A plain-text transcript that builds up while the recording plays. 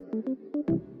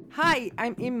Hi,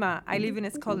 I'm Imma. I live in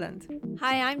Scotland.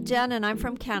 Hi, I'm Jen and I'm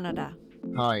from Canada.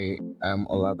 Hi, I'm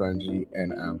Olabanji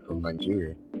and I'm from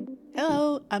Nigeria.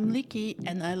 Hello, I'm Liki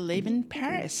and I live in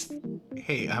Paris.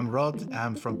 Hey, I'm Rod.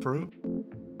 I'm from Peru.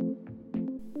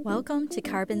 Welcome to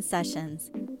Carbon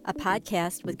Sessions, a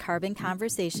podcast with carbon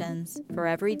conversations for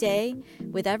every day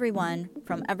with everyone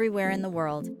from everywhere in the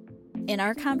world. In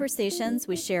our conversations,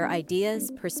 we share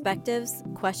ideas, perspectives,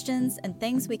 questions, and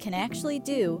things we can actually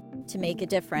do to make a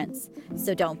difference.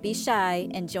 So don't be shy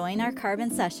and join our Carbon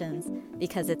Sessions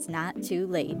because it's not too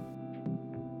late.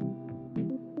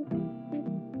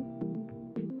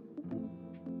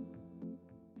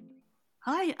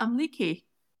 Hi, I'm Liki.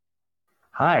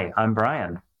 Hi, I'm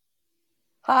Brian.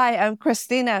 Hi, I'm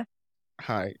Christina.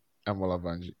 Hi, I'm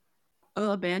Olabanji.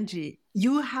 Benji,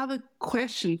 you have a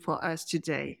question for us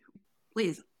today.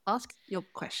 Please ask your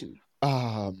question.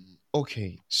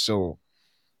 Okay, so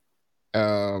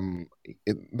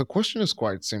the question is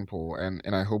quite simple,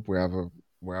 and I hope we have a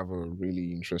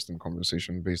really interesting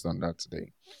conversation based on that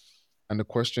today. And the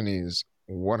question is,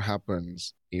 what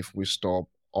happens if we stop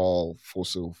all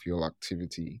fossil fuel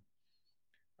activity,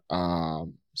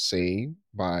 say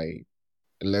by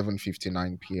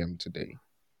 11:59 p.m. today?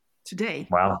 Today?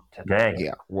 Wow, today.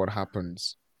 Yeah, what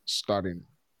happens starting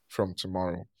from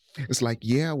tomorrow? It's like,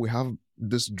 yeah, we have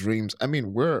these dreams. I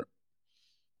mean, we're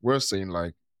saying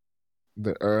like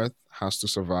the earth has to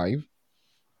survive,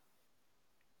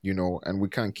 and we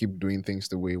can't keep doing things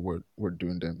the way we're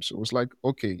doing them. So it's like,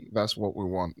 okay, that's what we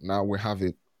want. Now we have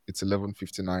it. It's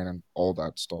 11:59 and all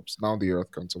that stops. Now the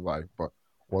earth can survive, but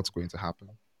what's going to happen?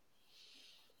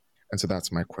 And so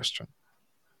that's my question.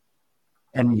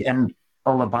 And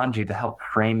Olabanji, to help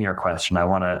frame your question, I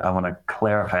wanna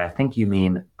clarify. I think you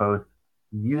mean both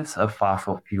use of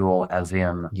fossil fuel as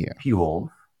in fuels,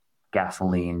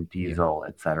 gasoline, diesel,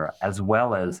 etc., as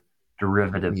well as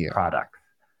derivative products,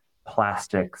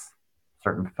 plastics,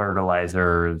 certain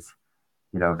fertilizers,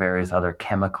 various other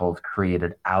chemicals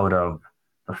created out of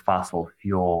the fossil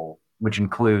fuel, which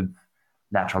includes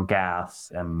natural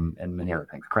gas and many other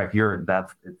things. Correct?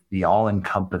 It's the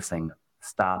all-encompassing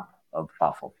stop of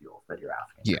fossil fuels that you're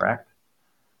asking, correct?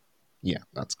 Yeah,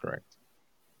 that's correct.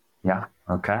 Yeah,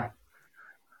 okay.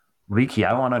 Liki,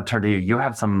 I want to turn to you. You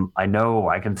have some, I know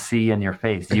I can see in your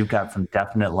face, you've got some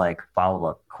definite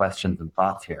follow-up questions and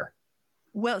thoughts here.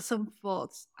 Well, some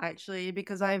thoughts actually,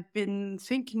 because I've been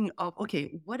thinking of,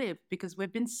 okay, what if, because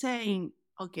we've been saying,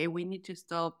 okay, we need to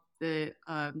stop the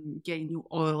getting new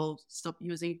oil, stop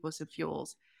using fossil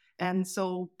fuels. And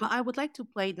so, but I would like to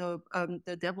play the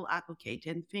devil advocate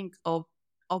and think of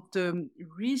the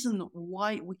reason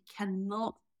why we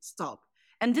cannot stop.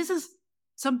 And this is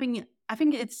something, I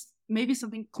think it's maybe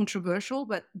something controversial,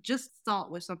 but just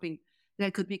start with something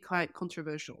that could be quite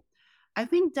controversial. I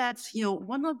think that,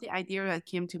 one of the ideas that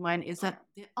came to mind is that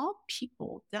there are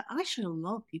actually a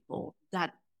lot of people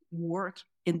that work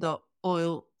in the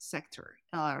oil sector,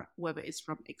 whether it's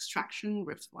from extraction,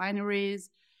 refineries,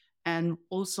 and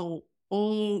also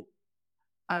all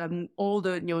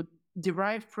the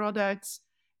derived products.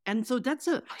 And so that's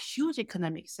a huge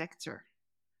economic sector.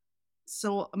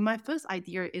 So my first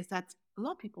idea is that a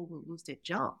lot of people will lose their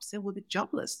jobs. They will be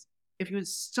jobless. If you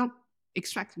stop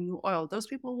extracting new oil, those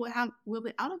people will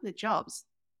be out of their jobs.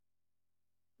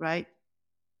 Right?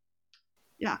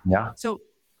 Yeah. Yeah. So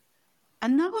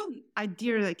another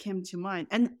idea that came to mind,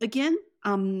 and again,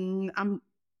 I'm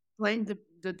playing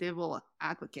the devil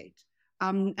advocate.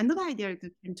 Another idea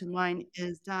that came to mind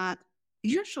is that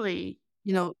usually,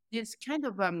 this kind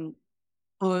of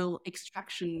oil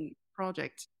extraction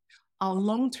project are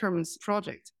long-term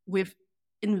projects with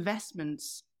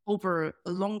investments over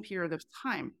a long period of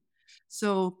time.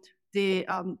 So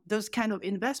those kind of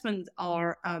investments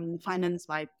are financed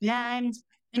by banks,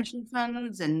 pension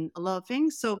funds, and a lot of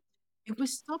things. So if we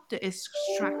stop the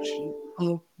extraction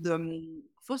of the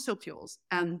fossil fuels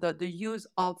and the use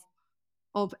of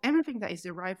everything that is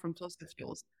derived from fossil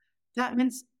fuels, that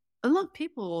means a lot of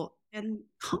people and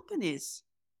companies,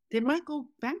 they might go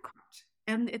bankrupt,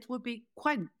 and it would be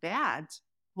quite bad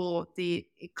for the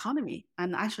economy.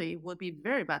 And actually, it would be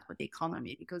very bad for the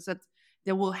economy because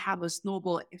they will have a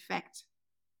snowball effect,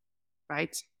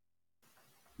 right?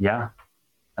 Yeah.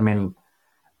 I mean,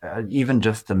 even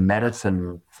just the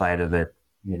medicine side of it,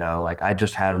 I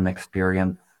just had an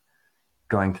experience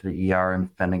going to the ER and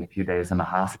spending a few days in the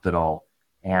hospital,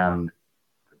 and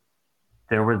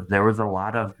there was a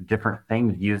lot of different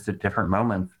things used at different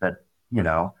moments that,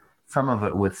 some of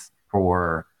it was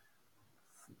for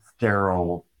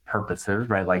sterile purposes,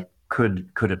 right? Like could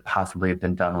it possibly have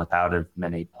been done without as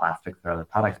many plastics or other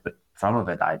products? But some of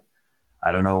it,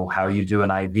 I don't know how you do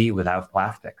an IV without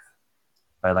plastics.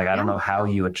 Right? Like, I don't know how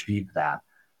you achieve that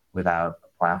without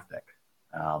plastic.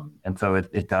 And so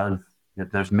it does,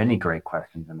 there's many great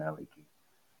questions in there, Leaky.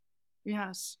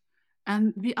 Yes.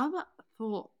 And the other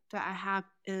thought that I have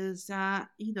is that,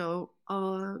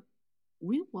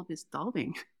 we will be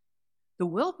starving. The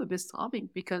world will be starving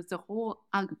because the whole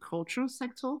agricultural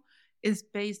sector is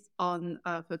based on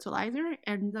fertilizer.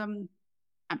 And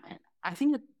I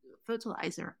think that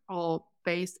fertilizer are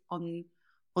based on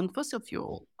fossil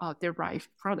fuel derived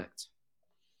products.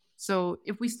 So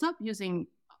if we stop using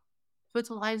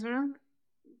fertilizer,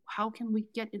 how can we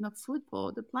get enough food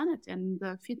for the planet and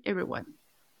feed everyone?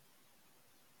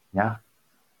 Yeah.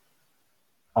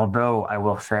 Although I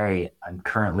will say I'm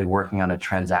currently working on a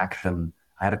transaction.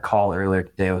 I had a call earlier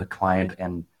today with a client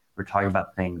and we're talking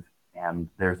about things, and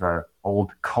there's an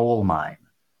old coal mine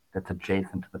that's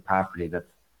adjacent to the property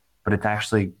but it's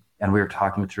actually, and we were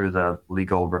talking through the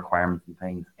legal requirements and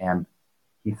things, and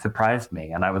he surprised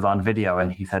me, and I was on video,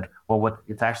 and he said, well,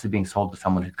 it's actually being sold to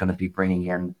someone who's going to be bringing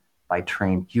in by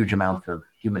train huge amounts of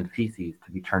human feces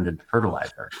to be turned into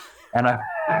fertilizer. And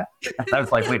I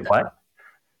was like, wait, what?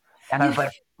 And I was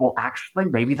like, well, actually,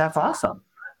 maybe that's awesome.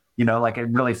 Like, it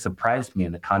really surprised me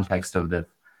in the context of this,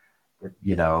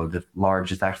 this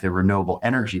large, it's actually a renewable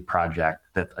energy project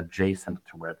that's adjacent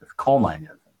to where this coal mine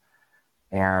is.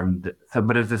 And so,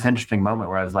 but it was this interesting moment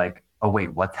where I was like, oh,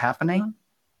 wait, what's happening?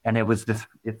 And it was this,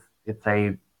 it's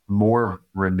a more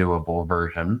renewable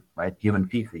version, right? Human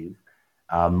feces,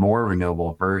 more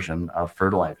renewable version of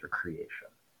fertilizer creation.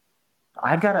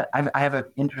 I have an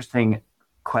interesting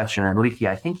question, and Leaky,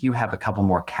 I think you have a couple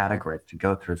more categories to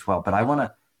go through as well, but I want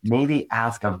to maybe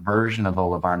ask a version of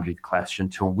Olabanji's question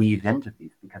to weave into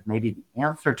these, because maybe the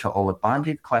answer to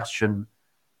Olabanji's question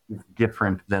is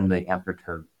different than the answer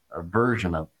to a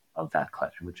version of that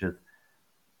question, which is,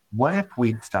 what if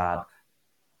we stopped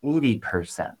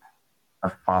 80%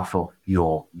 of fossil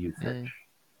fuel usage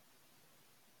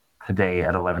today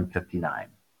at 11:59?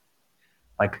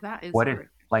 Like, what if,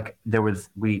 like, there was,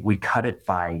 we cut it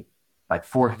by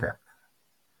 4/5,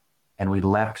 and we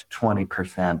left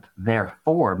 20%.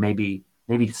 Therefore, maybe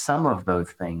some of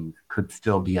those things could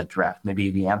still be addressed. Maybe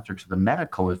the answer to the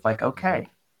medical is like, okay,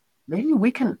 maybe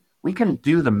we can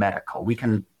do the medical. We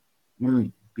can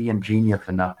be ingenious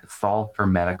enough to solve for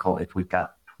medical if we've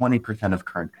got 20% of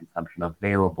current consumption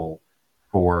available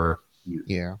for use.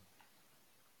 Yeah.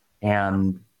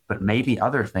 But maybe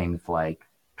other things like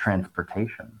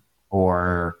transportation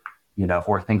or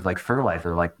things like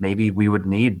fertilizer, like maybe we would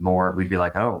need more. We'd be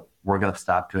like, oh, we're going to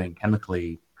stop doing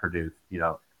chemically produced,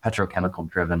 petrochemical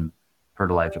driven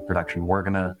fertilizer production. We're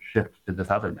going to shift to this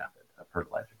other method of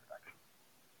fertilizer production.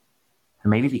 So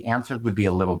maybe the answers would be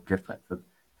a little different. So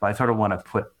I sort of want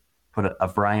to put a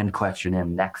Brian question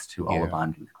in next to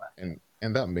Olabanji's question.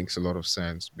 And that makes a lot of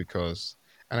sense because,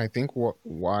 and I think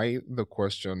why the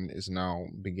question is now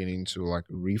beginning to like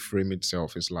reframe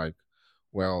itself is like,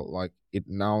 well, like it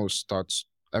now starts,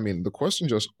 the question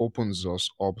just opens us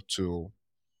up to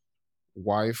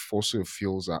why fossil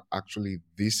fuels are actually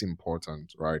this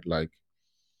important, right? Like,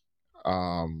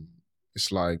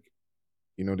 it's like,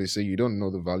 they say you don't know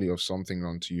the value of something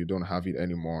until you don't have it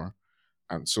anymore.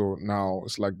 And so now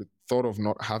it's like the thought of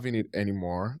not having it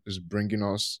anymore is bringing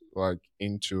us like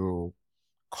into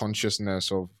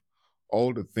consciousness of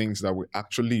all the things that we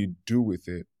actually do with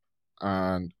it.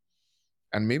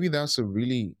 And maybe that's a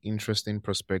really interesting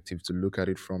perspective to look at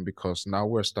it from, because now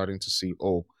we're starting to see,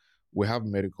 we have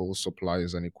medical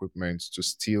supplies and equipment to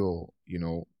still,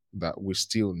 that we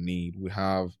still need. We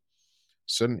have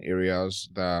certain areas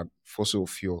that fossil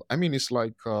fuel,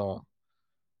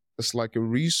 it's like a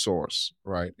resource,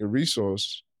 right? A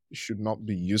resource should not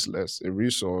be useless. A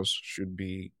resource should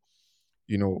be,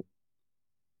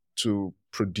 to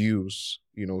produce,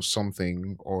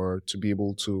 something, or to be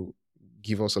able to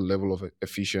give us a level of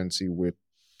efficiency with,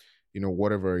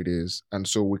 whatever it is. And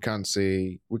so we can't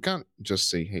just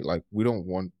say, hey, like, we don't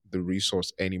want the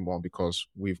resource anymore because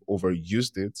we've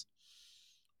overused it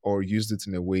or used it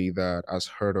in a way that has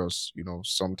hurt us,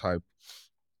 some type.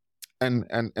 And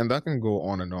that can go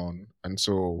on and on. And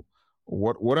so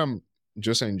what I'm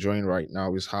just enjoying right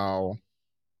now is how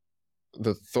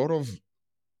the thought of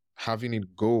having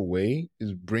it go away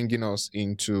is bringing us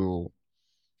into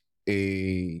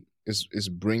is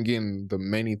bringing the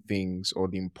many things or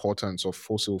the importance of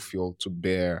fossil fuel to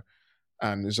bear,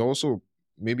 and is also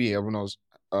maybe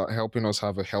helping us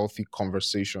have a healthy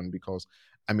conversation, because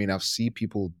I've seen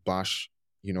people bash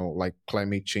like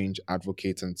climate change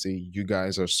advocates and say you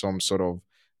guys are some sort of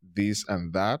this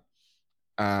and that,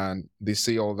 and they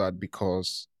say all that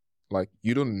because like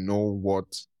you don't know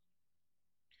what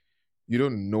you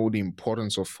don't know the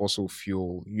importance of fossil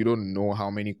fuel. You don't know how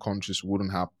many countries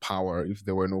wouldn't have power if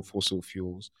there were no fossil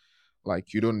fuels.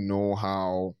 Like, you don't know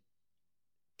how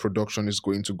production is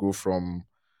going to go from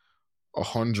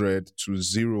 100 to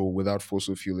 0 without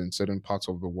fossil fuel in certain parts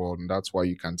of the world. And that's why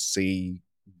you can say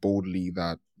boldly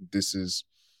that this is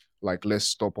like, let's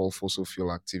stop all fossil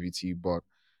fuel activity.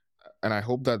 And I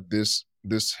hope that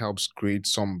this helps create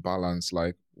some balance.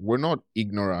 Like, we're not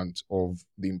ignorant of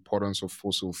the importance of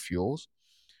fossil fuels.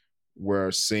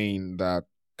 We're saying that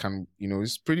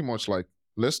it's pretty much like,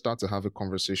 let's start to have a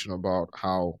conversation about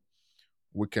how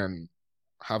we can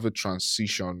have a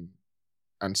transition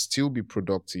and still be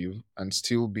productive and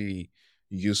still be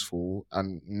useful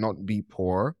and not be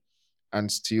poor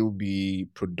and still be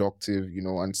productive,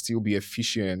 and still be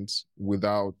efficient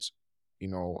without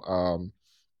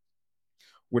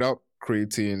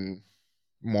creating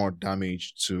more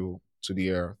damage to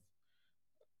the earth,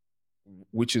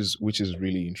 which is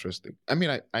really interesting. I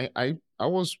mean, I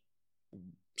was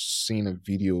seeing a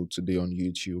video today on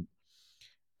YouTube,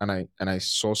 and I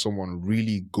saw someone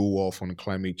really go off on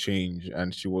climate change,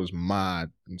 and she was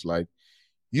mad. It's like,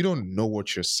 you don't know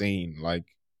what you're saying, like,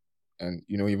 and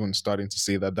even starting to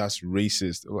say that that's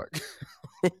racist. Like,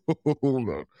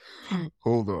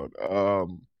 hold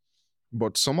on.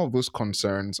 But some of those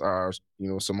concerns are,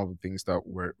 some of the things that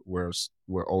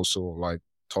we're also like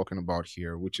talking about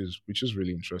here, which is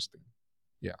really interesting.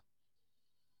 Yeah.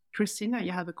 Christina,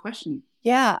 you have a question.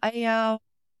 Yeah, I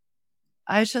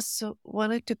just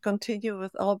wanted to continue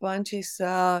with Albanji's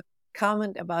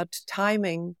comment about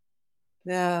timing.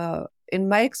 In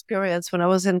my experience, when I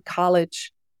was in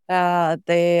college, I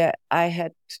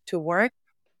had to work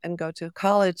and go to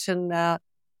college, and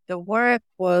the work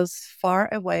was far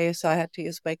away, so I had to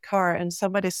use my car, and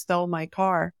somebody stole my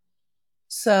car.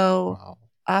 So Wow.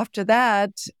 After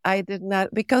that, I did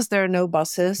not, because there are no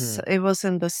buses. It was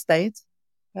in the States.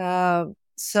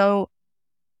 So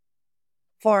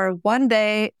for one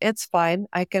day, it's fine.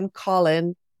 I can call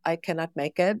in. I cannot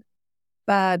make it.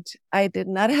 But I did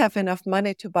not have enough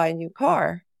money to buy a new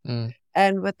car.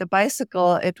 And with the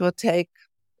bicycle, it would take,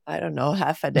 I don't know,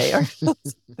 half a day or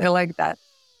something like that.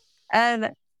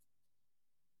 And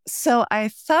so I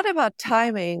thought about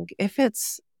timing. If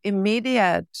it's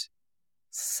immediate,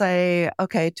 say,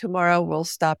 okay, tomorrow we'll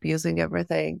stop using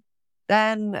everything,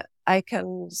 then I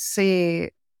can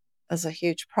see as a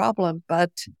huge problem.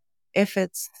 But if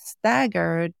it's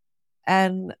staggered,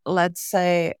 and let's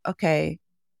say, okay,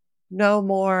 no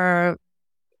more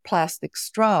plastic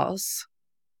straws,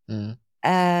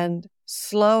 and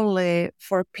slowly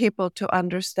for people to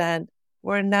understand,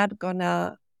 we're not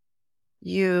gonna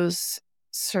use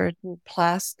certain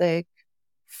plastic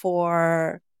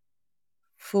for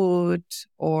food,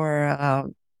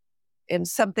 or in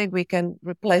something we can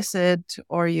replace it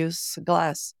or use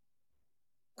glass.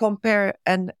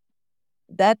 And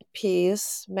that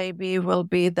piece maybe will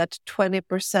be that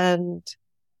 20%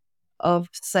 of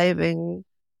saving.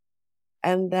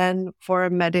 And then for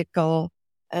medical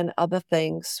and other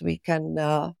things, we can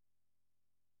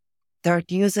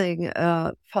start using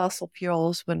fossil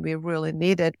fuels when we really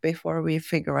need it before we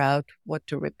figure out what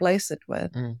to replace it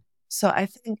with. So I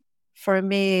think for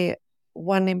me,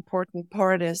 one important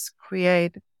part is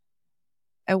create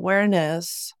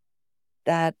awareness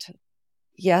that,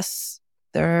 yes,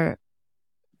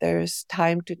 there's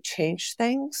time to change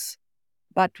things,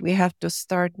 but we have to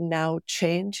start now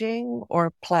changing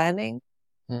or planning.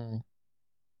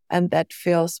 And that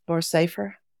feels more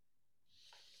safer.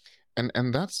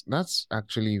 And that's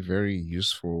actually very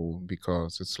useful,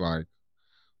 because it's like,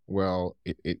 well,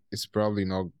 it's probably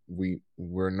not,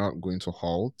 we're not going to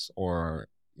halt or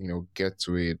get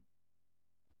to it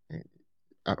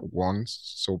at once.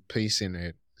 So pacing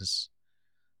it is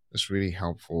really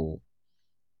helpful.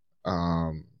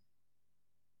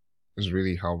 Is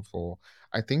really helpful.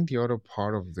 I think the other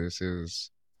part of this is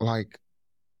like,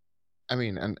 I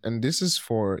mean, and this is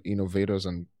for innovators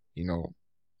and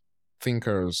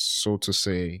thinkers, so to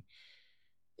say.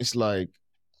 It's like,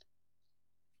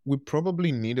 we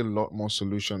probably need a lot more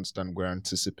solutions than we're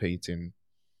anticipating.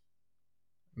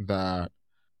 That,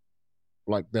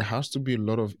 like, there has to be a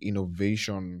lot of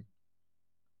innovation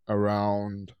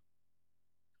around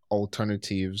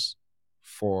alternatives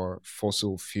for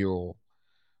fossil fuel,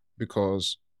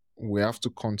 because we have to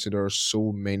consider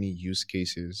so many use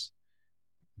cases,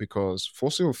 because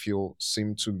fossil fuel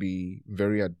seem to be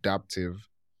very adaptive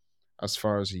as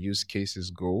far as use cases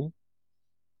go.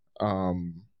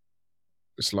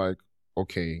 It's like,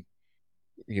 okay,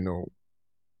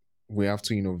 we have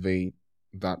to innovate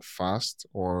that fast,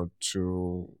 or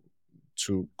to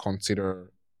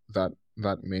consider that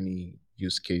many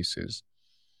use cases.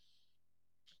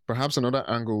 Perhaps another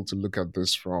angle to look at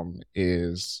this from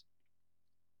is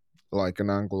like an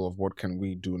angle of what can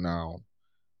we do now,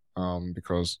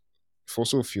 because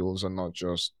fossil fuels are not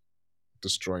just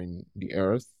destroying the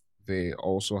earth, they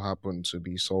also happen to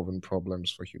be solving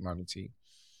problems for humanity.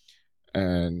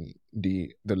 And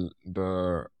the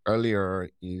earlier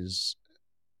is,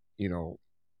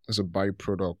 is a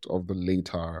byproduct of the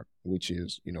later, which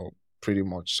is, pretty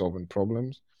much solving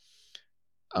problems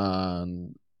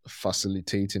and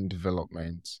facilitating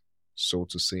development, so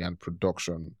to say, and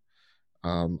production,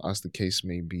 as the case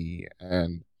may be.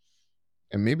 And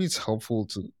maybe it's helpful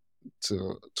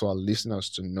to our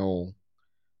listeners to know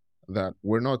that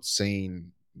we're not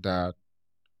saying that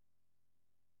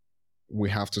we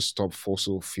have to stop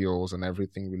fossil fuels and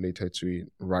everything related to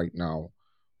it right now.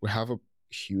 We have a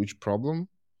huge problem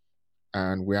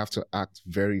and we have to act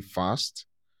very fast.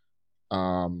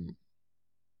 And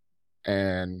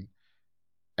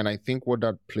I think what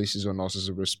that places on us is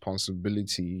a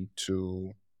responsibility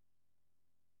to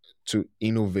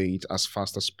innovate as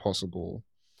fast as possible.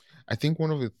 I think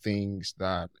one of the things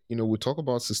that, we talk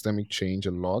about systemic change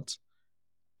a lot,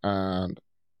 and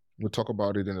we talk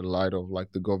about it in the light of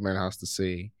like the government has to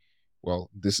say, well,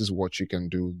 this is what you can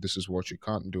do, this is what you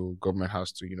can't do. Government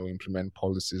has to, implement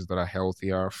policies that are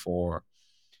healthier for,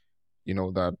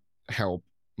 that help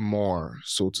more,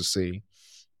 so to say.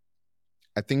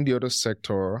 I think the other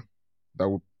sector that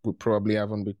we probably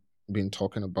haven't been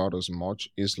talking about as much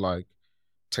is like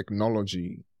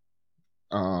technology,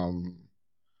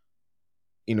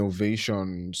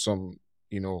 innovation, some,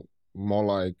 more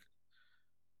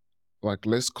like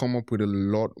let's come up with a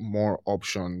lot more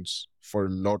options for a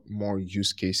lot more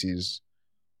use cases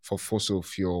for fossil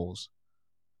fuels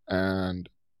and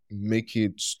make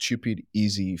it stupid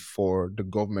easy for the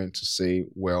government to say,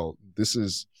 well,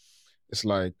 it's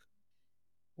like,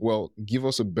 well, give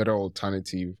us a better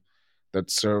alternative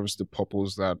that serves the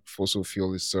purpose that fossil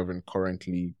fuel is serving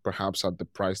currently, perhaps at the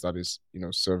price that is,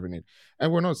 serving it.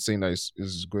 And we're not saying that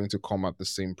it's going to come at the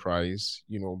same price,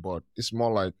 but it's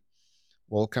more like,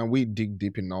 well, can we dig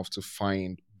deep enough to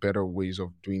find better ways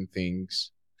of doing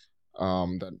things,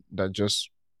 that just,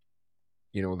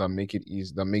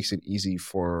 that makes it easy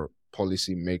for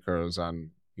policymakers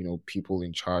and, people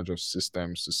in charge of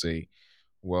systems to say,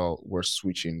 well, we're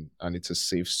switching and it's a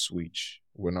safe switch.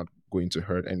 We're not going to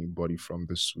hurt anybody from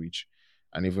the switch.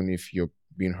 And even if you're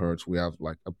being hurt, we have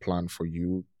like a plan for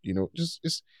you,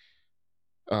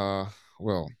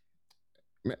 well,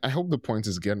 I hope the point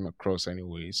is getting across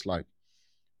anyway. It's like,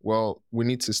 well, we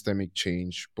need systemic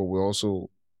change, but we also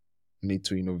need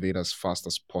to innovate as fast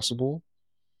as possible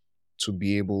to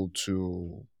be able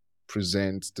to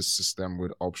present the system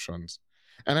with options.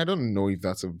 And I don't know if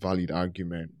that's a valid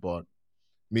argument, but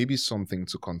maybe something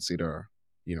to consider,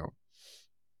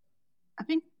 I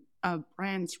think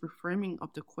Brian's reframing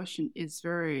of the question is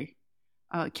very,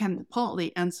 can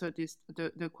partly answer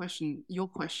the question. Your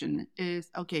question is,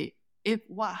 okay, if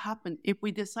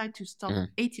we decide to stop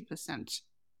 80%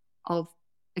 of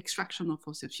extraction of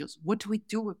fossil fuels, what do we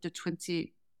do with the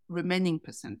 20 remaining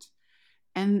percent?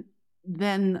 And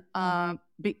then, and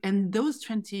those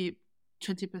 20%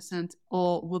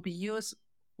 will be used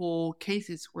for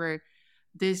cases where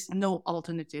there's no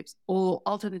alternatives, or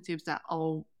alternatives that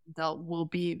will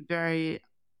be very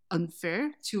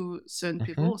unfair to certain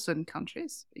people, certain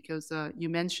countries. Because you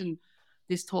mentioned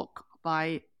this talk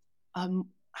by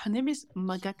her name is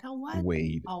Magaka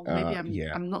Wade. Oh, maybe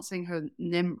I'm not saying her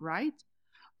name right,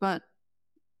 but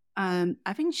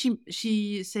I think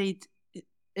she said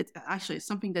it actually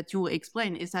something that you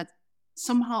explained is that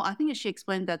somehow I think she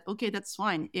explained that, okay, that's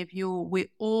fine if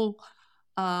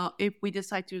we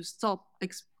decide to stop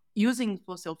using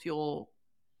fossil fuel,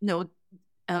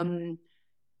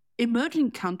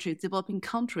 emerging countries, developing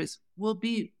countries will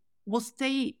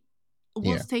stay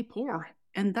poor,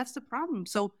 and that's the problem.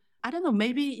 So I don't know,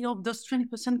 maybe those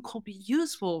 20% could be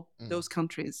useful those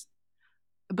countries,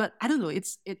 but I don't know.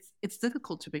 It's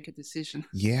difficult to make a decision.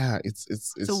 Yeah, it's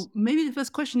so maybe the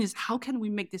first question is, how can we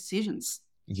make decisions?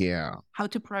 Yeah, how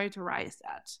to prioritize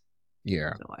that?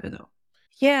 Yeah, so I don't know.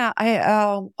 Yeah, I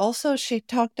also she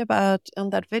talked about in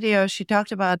that video. She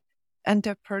talked about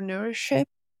entrepreneurship,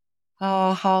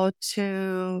 how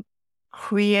to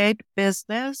create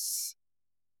business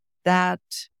that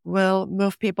will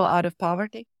move people out of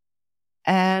poverty.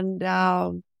 And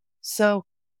so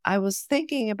I was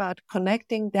thinking about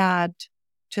connecting that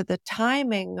to the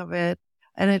timing of it.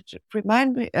 And it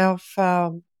reminded me of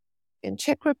in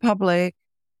Czech Republic,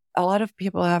 a lot of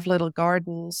people have little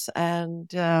gardens and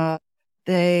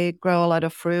they grow a lot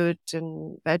of fruit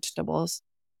and vegetables.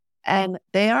 And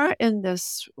they are in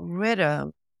this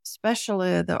rhythm,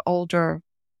 especially the older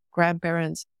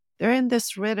grandparents. They're in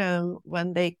this rhythm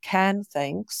when they can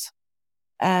things.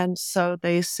 And so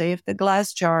they save the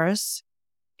glass jars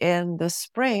in the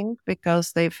spring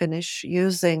because they finish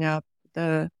using up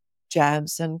the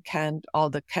jams and all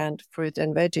the canned fruit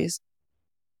and veggies,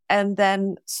 and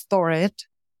then store it,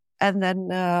 and then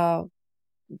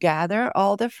gather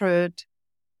all the fruit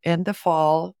in the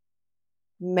fall,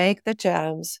 make the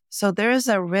jams. So there is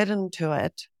a rhythm to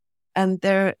it, and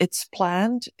it's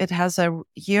planned. It has a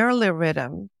yearly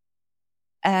rhythm,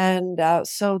 and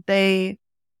so they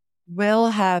will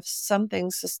have something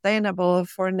sustainable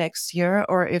for next year,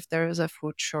 or if there is a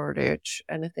food shortage,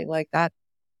 anything like that,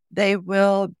 they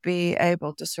will be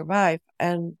able to survive.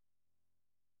 And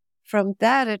from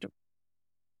that, it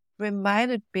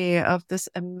reminded me of this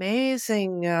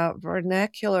amazing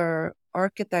vernacular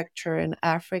architecture in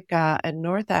Africa and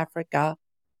North Africa,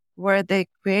 where they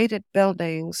created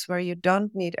buildings where you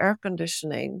don't need air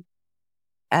conditioning.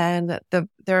 And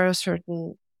there are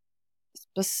certain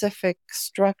specific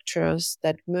structures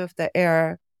that move the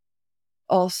air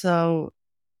also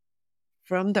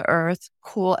from the earth,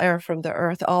 cool air from the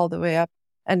earth all the way up,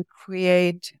 and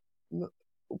create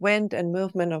wind and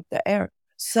movement of the air.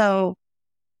 So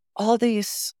all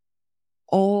these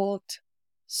old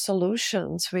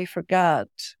solutions we forgot,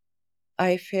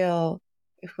 I feel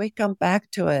if we come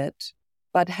back to it,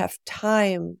 but have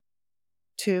time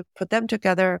to put them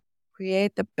together,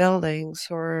 create the buildings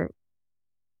or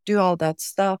do all that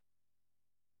stuff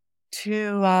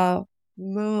to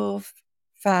move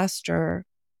faster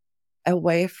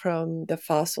away from the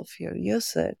fossil fuel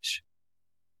usage.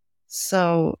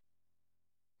 So,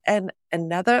 and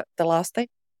the last thing,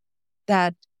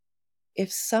 that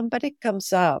if somebody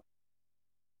comes up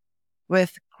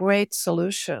with great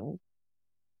solution,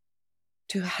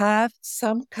 to have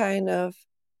some kind of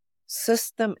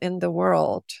system in the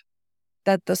world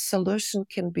that the solution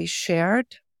can be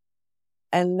shared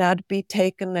and not be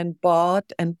taken and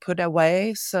bought and put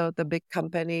away so the big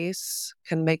companies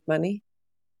can make money.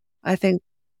 I think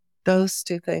those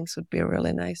two things would be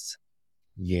really nice.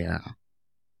 Yeah.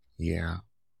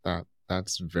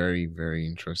 That's very, very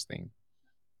interesting.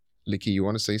 Licky, you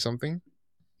want to say something?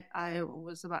 I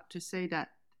was about to say that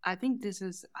I think this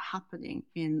is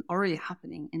already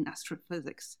happening in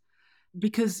astrophysics,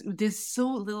 because there's so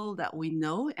little that we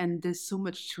know and there's so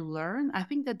much to learn. I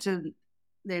think that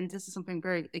then this is something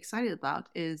very excited about,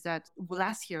 is that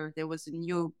last year there was a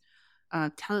new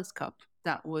telescope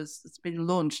it's been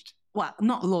launched. Well,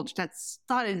 not launched, that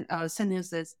started sending us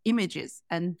these images,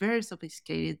 and very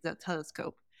sophisticated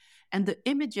telescope. And the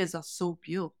images are so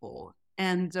beautiful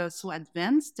and so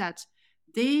advanced that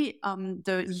the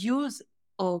use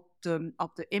of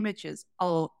the images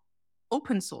are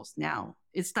open source now.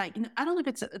 It's like, I don't know if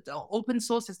it's open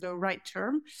source is the right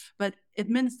term, but it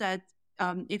means that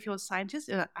if you're a scientist,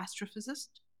 an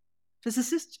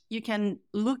physicist, you can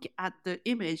look at the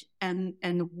image and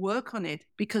work on it,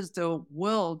 because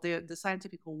the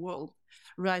scientific world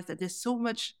realizes that there's so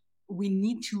much we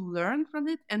need to learn from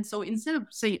it. And so instead of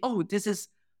saying, oh, this is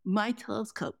my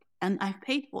telescope and I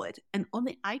paid for it, and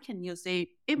only I can use the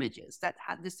images that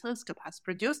this telescope has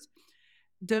produced,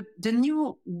 the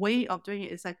new way of doing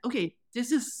it is like, okay,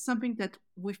 this is something that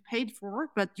we've paid for,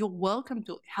 but you're welcome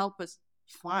to help us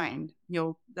find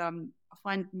new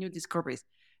discoveries.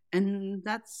 And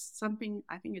that's something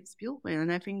I think it's beautiful.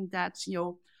 And I think that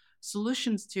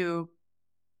solutions to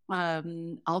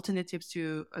alternatives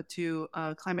to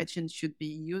climate change should be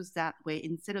used that way,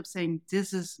 instead of saying,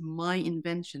 this is my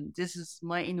invention, this is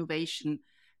my innovation,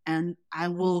 and I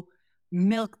will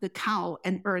milk the cow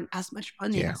and earn as much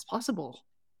money as possible.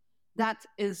 That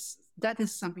is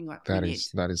something like that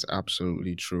is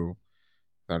absolutely true.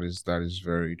 That is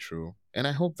very true. And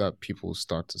I hope that people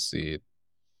start to see it.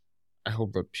 I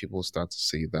hope that people start to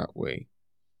see it that way.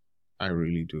 I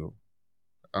really do.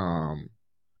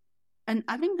 And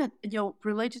I think that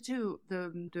related to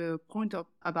the point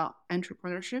about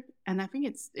entrepreneurship, and I think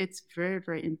it's very,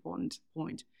 very important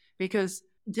point, because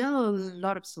there are a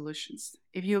lot of solutions.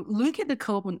 If you look at the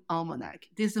Carbon Almanac,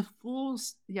 there's I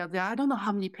don't know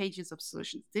how many pages of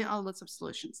solutions. There are lots of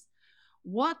solutions.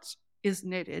 What is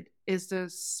needed is the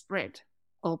spread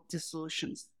of the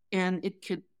solutions, and it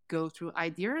could go through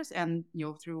ideas and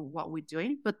through what we're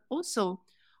doing, but also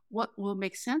what will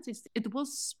make sense is it will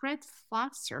spread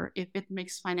faster if it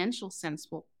makes financial sense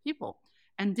for people,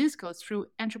 and this goes through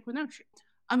entrepreneurship.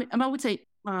 I would say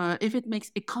if it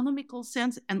makes economical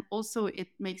sense and also it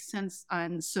makes sense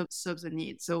and serves a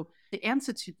need. So the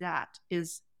answer to that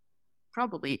is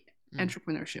probably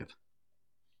entrepreneurship.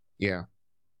 Yeah,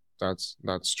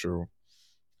 That's true.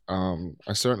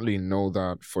 I certainly know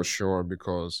that for sure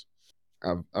because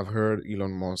I've heard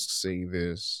Elon Musk say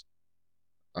this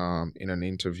in an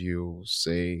interview,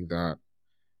 say that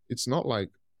it's not like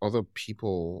other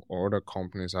people or other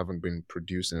companies haven't been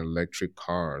producing electric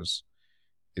cars.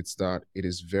 It's that it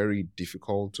is very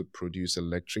difficult to produce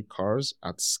electric cars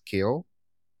at scale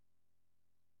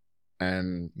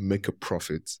and make a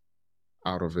profit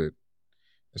out of it.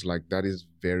 It's like that is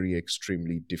very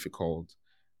extremely difficult.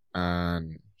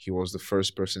 And he was the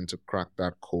first person to crack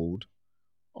that code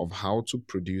of how to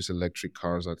produce electric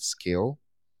cars at scale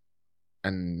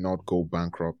and not go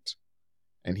bankrupt.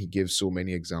 And he gives so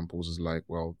many examples. It's like,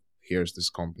 well, here's this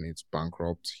company, it's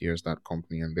bankrupt. Here's that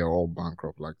company, and they're all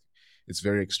bankrupt. Like, it's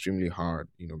very extremely hard,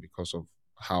 because of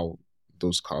how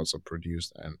those cars are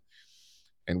produced.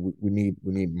 And we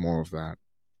need more of that.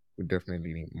 We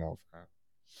definitely need more of that.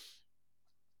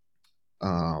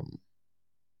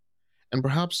 And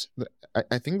perhaps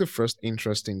I think the first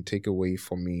interesting takeaway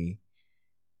for me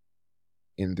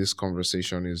in this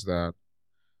conversation is that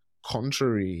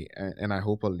contrary, and I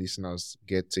hope our listeners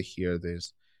get to hear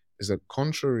this, is that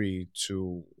contrary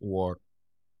to what,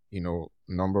 a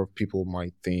number of people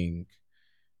might think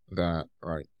that,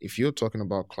 right, if you're talking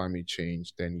about climate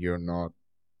change, then you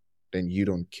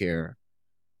don't care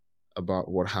about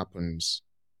what happens,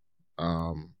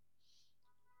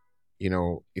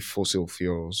 if fossil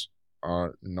fuels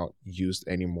are not used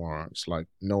anymore. It's like,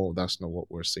 no, that's not what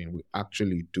we're saying. We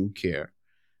actually do care.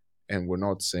 And we're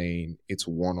not saying it's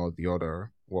one or the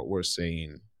other. What we're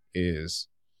saying is,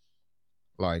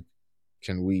 like,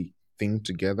 can we think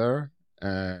together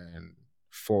and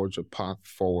forge a path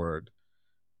forward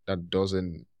that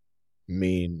doesn't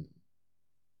mean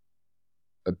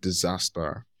a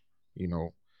disaster,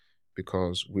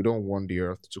 because we don't want the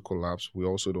earth to collapse. We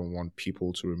also don't want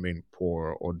people to remain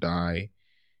poor or die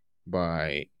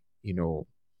by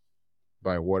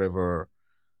whatever,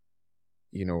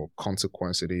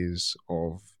 consequence it is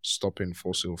of stopping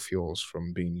fossil fuels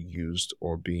from being used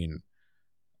or being,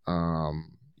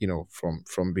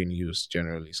 from being used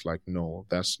generally. It's like, no,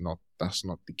 that's not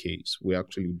the case. We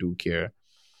actually do care.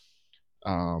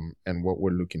 And what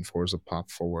we're looking for is a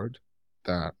path forward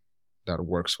that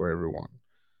works for everyone.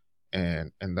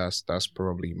 And that's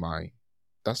probably my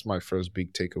first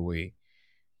big takeaway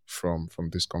from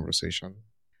this conversation.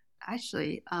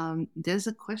 Actually, there's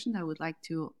a question I would like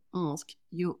to ask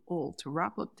you all to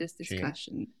wrap up this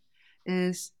discussion.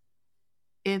 Is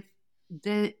if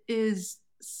there is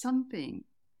something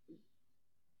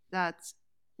that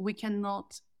we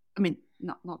cannot,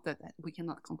 not that we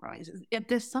cannot compromise. If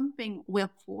there's something we're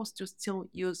forced to still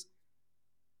use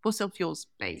fossil fuels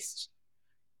based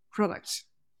products,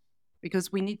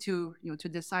 because we need to, to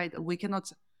decide that we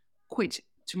cannot quit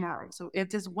tomorrow. So if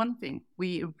there's one thing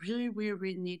we really, really,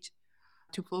 really need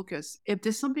to focus, if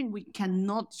there's something we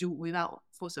cannot do without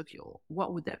fossil fuel,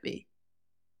 what would that be?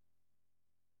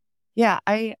 Yeah,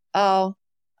 I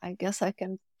guess I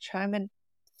can chime in.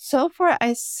 So far,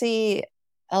 I see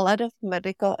a lot of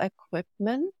medical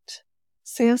equipment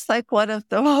seems like one of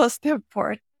the most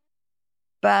important,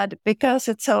 but because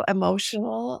it's so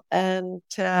emotional and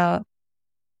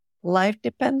life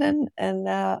dependent, and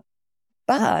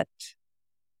but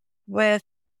with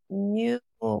new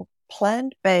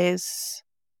plant-based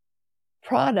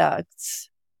products,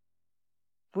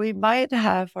 we might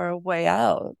have our way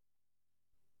out.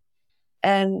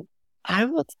 And I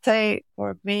would say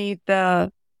for me,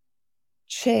 the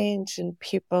change in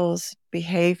people's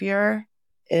behavior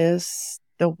is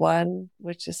the one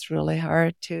which is really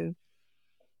hard to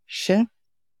shift.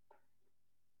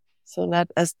 So not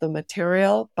as the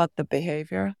material, but the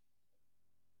behavior.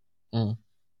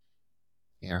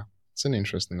 Yeah, it's an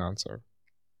interesting answer.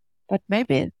 But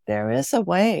maybe there is a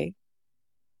way.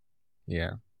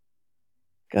 Yeah.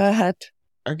 Go ahead.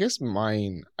 I guess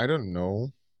mine, I don't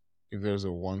know if there's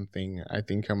a one thing. I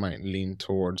think I might lean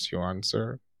towards your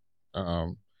answer,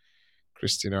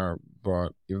 Christina, but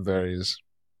if there is,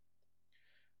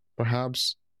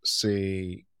 perhaps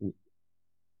say,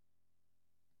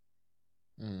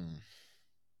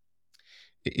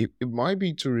 it might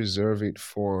be to reserve it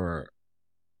for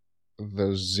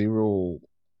the zero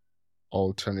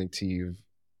alternative,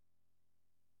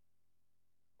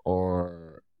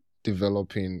 or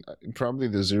developing probably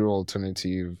the zero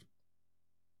alternative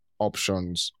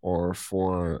options, or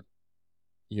for,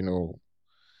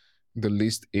 the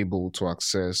least able to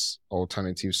access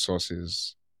alternative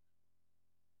sources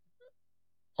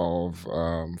of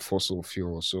fossil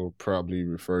fuel. So probably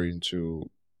referring to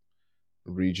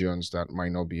regions that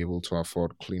might not be able to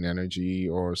afford clean energy,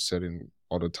 or certain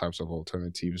other types of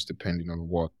alternatives, depending on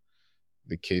what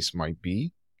the case might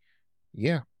be,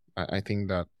 yeah, I think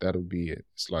that that'll be it.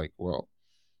 It's like, well,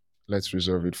 let's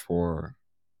reserve it for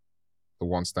the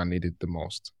ones that need it the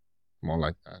most, more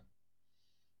like that.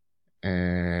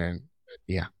 And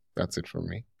yeah, that's it for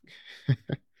me.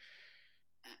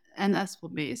 And as for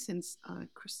me, since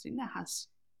Christina has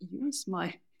used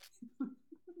my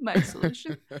my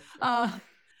solution, I'm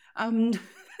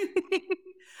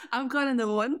gonna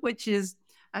one, which is,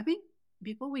 I think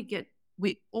before we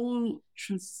all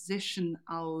transition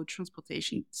our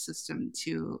transportation system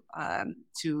to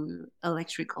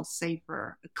electrical,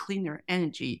 safer, cleaner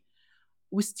energy,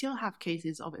 we still have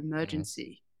cases of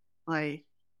emergency, like,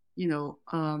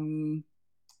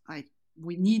 like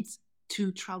we need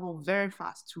to travel very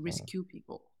fast to rescue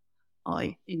people,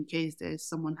 like in case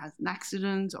someone has an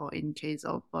accident or in case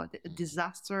of a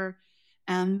disaster.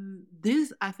 And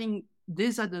I think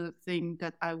these are the things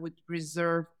that I would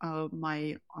reserve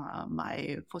my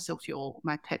fossil fuel,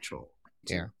 my petrol,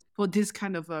 for this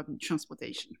kind of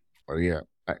transportation. Oh yeah,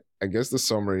 I guess the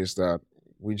summary is that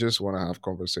we just want to have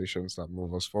conversations that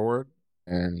move us forward,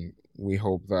 and we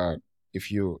hope that if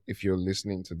you're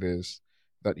listening to this,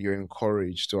 that you're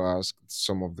encouraged to ask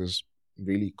some of these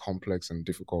really complex and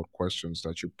difficult questions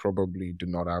that you probably do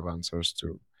not have answers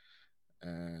to.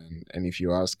 And if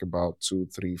you ask about 2,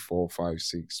 3, 4, 5,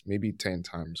 6, maybe 10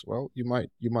 times, well, you might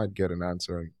get an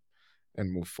answer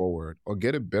and move forward, or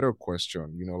get a better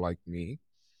question, like me.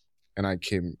 And I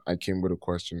came with a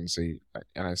question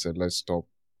and I said, let's stop.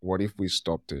 What if we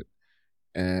stopped it?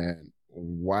 And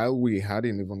while we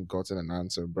hadn't even gotten an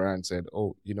answer, Brian said,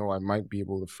 oh, I might be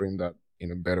able to frame that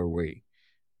in a better way.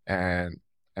 And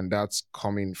that's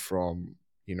coming from,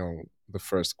 the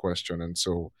first question. And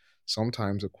so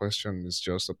sometimes a question is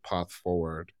just a path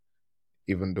forward.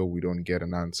 Even though we don't get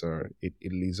an answer, it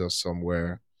leads us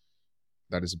somewhere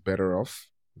that is better off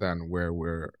than where we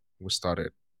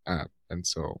started at. And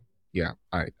so, yeah,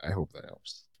 I hope that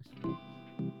helps.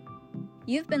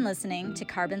 You've been listening to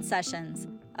Carbon Sessions,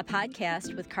 a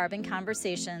podcast with carbon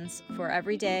conversations for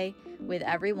every day with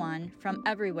everyone from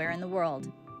everywhere in the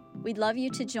world. We'd love you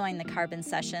to join the Carbon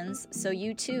Sessions so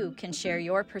you too can share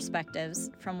your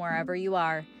perspectives from wherever you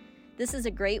are. This is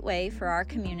a great way for our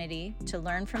community to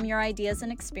learn from your ideas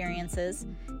and experiences,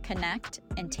 connect,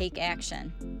 and take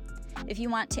action. If you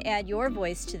want to add your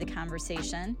voice to the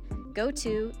conversation, go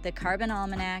to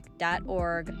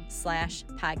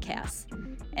thecarbonalmanac.org/podcasts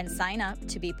and sign up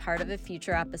to be part of a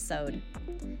future episode.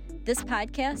 This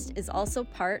podcast is also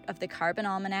part of the Carbon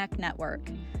Almanac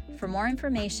Network. For more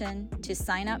information, to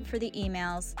sign up for the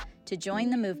emails, to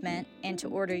join the movement, and to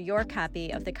order your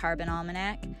copy of the Carbon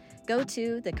Almanac, go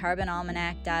to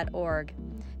thecarbonalmanac.org.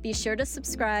 Be sure to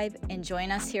subscribe and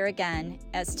join us here again,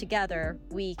 as together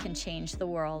we can change the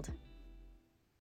world.